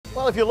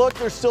Well, if you look,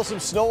 there's still some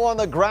snow on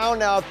the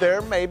ground out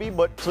there, maybe,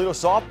 but Toledo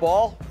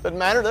softball doesn't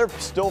matter. They're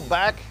still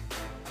back.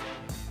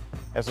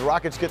 As the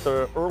Rockets get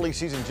the early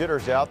season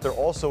jitters out, they're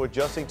also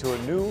adjusting to a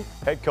new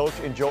head coach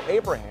in Joe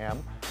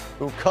Abraham,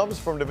 who comes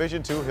from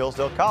Division II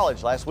Hillsdale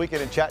College. Last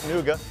weekend in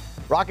Chattanooga,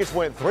 Rockets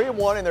went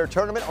 3-1 in their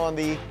tournament. On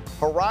the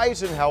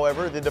horizon,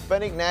 however, the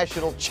defending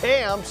national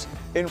champs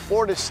in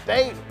Florida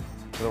State.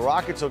 The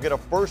Rockets will get a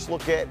first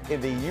look at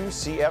in the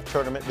UCF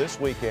tournament this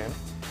weekend.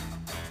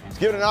 It's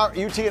giving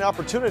UT an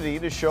opportunity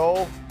to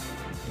show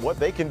what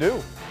they can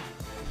do.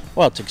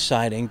 Well, it's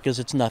exciting because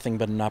it's nothing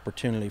but an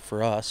opportunity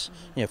for us.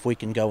 If we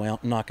can go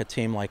out and knock a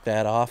team like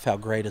that off, how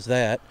great is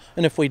that?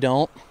 And if we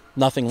don't,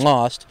 nothing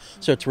lost.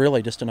 So it's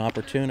really just an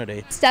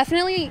opportunity. It's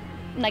definitely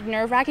like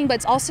nerve-wracking, but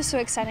it's also so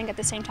exciting at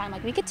the same time.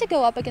 Like, we get to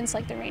go up against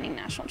like the reigning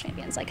national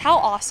champions. Like, how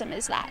awesome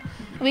is that?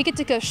 And we get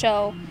to go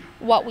show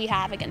what we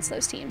have against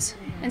those teams.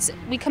 And so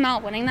we come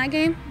out winning that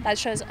game, that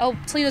shows, oh,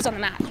 Toledo's on the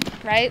map,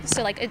 right?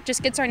 So like, it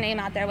just gets our name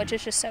out there, which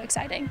is just so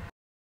exciting.